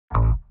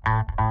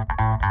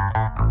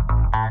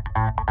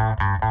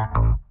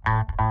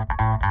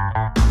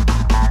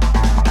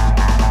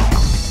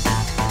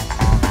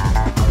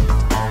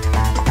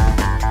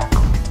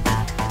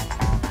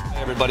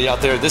everybody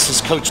out there. This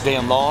is Coach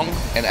Dan Long,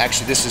 and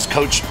actually this is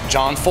Coach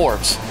John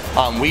Forbes.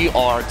 We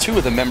are two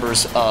of the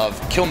members of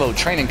Kill Mode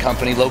Training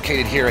Company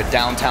located here at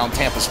downtown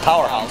Tampa's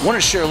PowerHouse. I want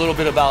to share a little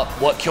bit about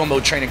what Kill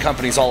Mode Training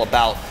Company is all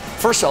about.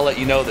 First, I'll let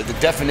you know that the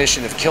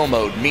definition of kill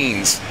mode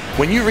means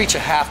when you reach a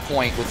half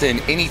point within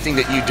anything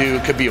that you do.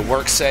 It could be a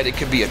work set, it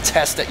could be a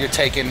test that you're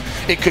taking,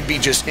 it could be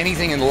just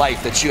anything in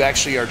life that you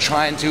actually are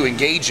trying to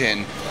engage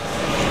in.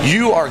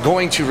 You are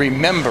going to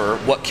remember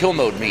what kill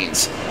mode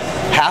means.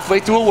 Halfway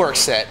through a work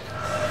set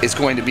is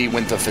going to be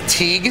when the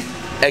fatigue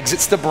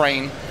exits the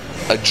brain,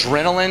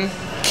 adrenaline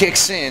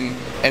kicks in,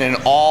 and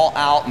an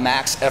all-out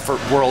max effort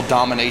world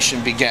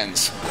domination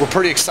begins. We're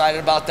pretty excited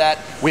about that.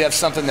 We have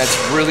something that's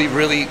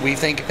really, we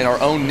think, in our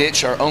own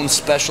niche, our own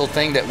special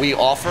thing that we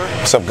offer.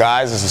 What's up,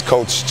 guys? This is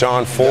Coach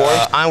John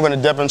Forbes. I'm going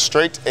to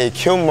demonstrate a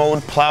kill mode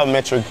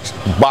plyometric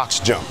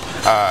box jump.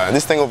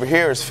 This thing over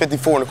here is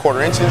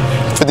 54¼ inches.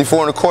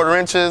 54¼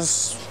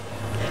 inches,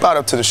 about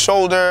up to the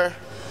shoulder.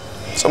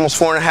 It's almost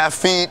 4.5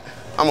 feet.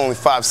 I'm only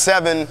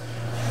 5'7",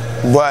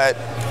 but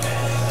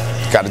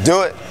got to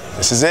do it.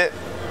 This is it.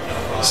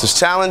 This is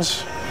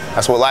challenge.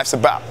 That's what life's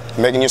about.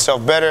 Making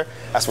yourself better.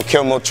 That's what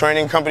Kill Mode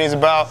Training Company is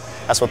about.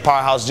 That's what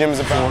PowerHouse Gym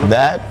is about.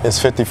 That is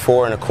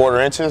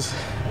 54¼ inches,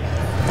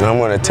 and I'm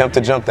going to attempt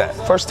to jump that.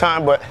 First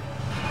time, but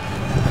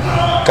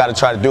got to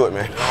try to do it,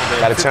 man.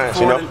 Got a chance,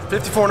 you know?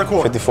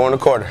 54¼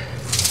 54¼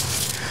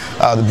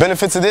 The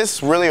benefits of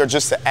this really are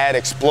just to add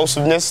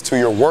explosiveness to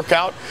your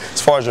workout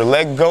as far as your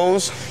leg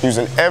goes,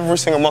 using every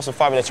single muscle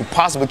fiber that you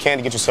possibly can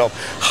to get yourself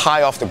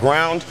high off the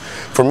ground.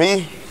 For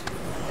me,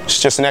 it's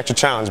just an extra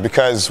challenge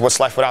because what's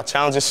life without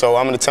challenges? So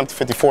I'm going to attempt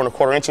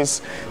 54¼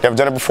 inches. Never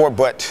done it before,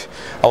 but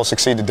I will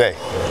succeed today.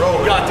 Bro,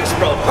 you got this,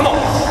 bro. Come on.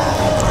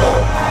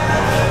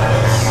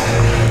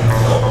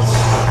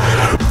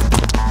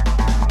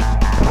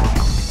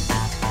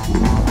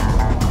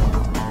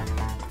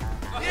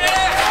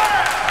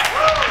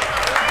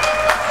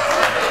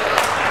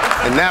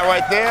 And that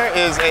right there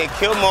is a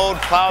Kill Mode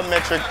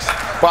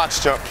plyometric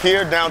box jump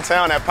here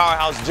downtown at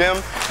PowerHouse Gym.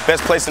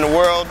 Best place in the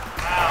world.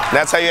 And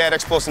that's how you add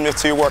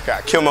explosiveness to your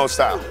workout, Kill Mode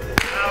style.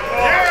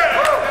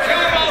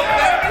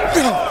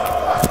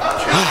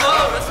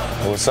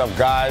 What's up,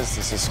 guys?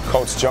 This is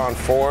Coach John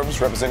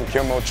Forbes representing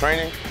Kill Mode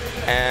Training,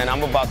 and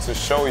I'm about to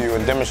show you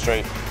and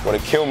demonstrate what a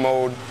Kill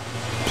Mode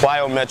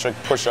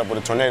plyometric push-up with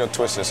a tornado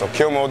twist is. So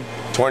Kill Mode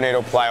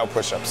tornado plyo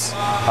push-ups.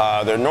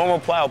 They're normal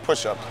plyo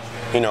push-ups,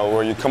 you know,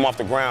 where you come off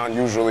the ground.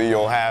 Usually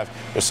you'll have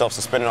yourself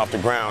suspended off the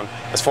ground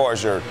as far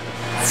as your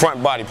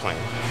front body plane.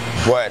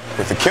 But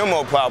with the Kill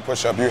Mode plyo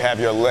push-up, you have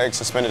your legs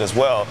suspended as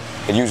well.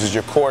 It uses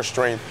your core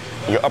strength,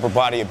 your upper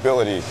body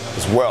ability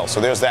as well. So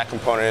there's that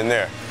component in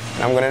there.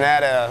 And I'm going to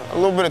add a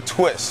little bit of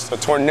twist, a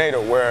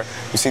tornado, where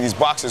you see these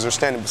boxes are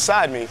standing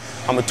beside me.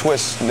 I'm going to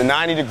twist the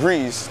 90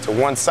 degrees to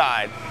one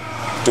side,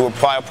 do a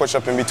plyo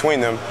push-up in between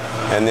them,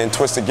 and then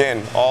twist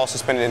again, all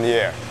suspended in the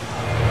air.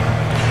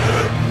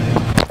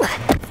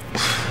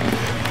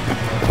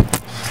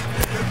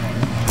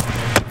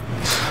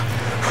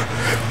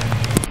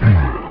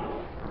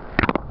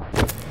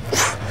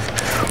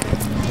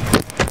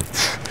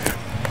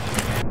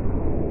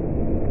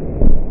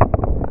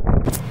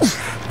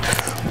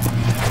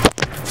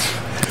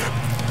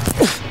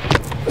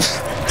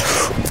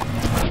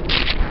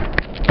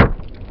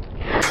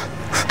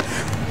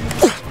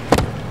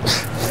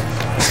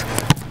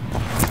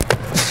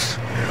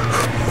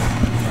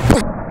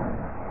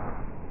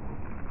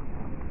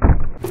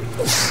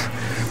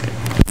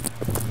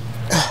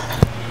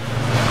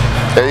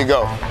 There you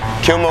go.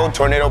 Kill Mode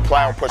tornado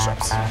plyo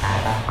push-ups.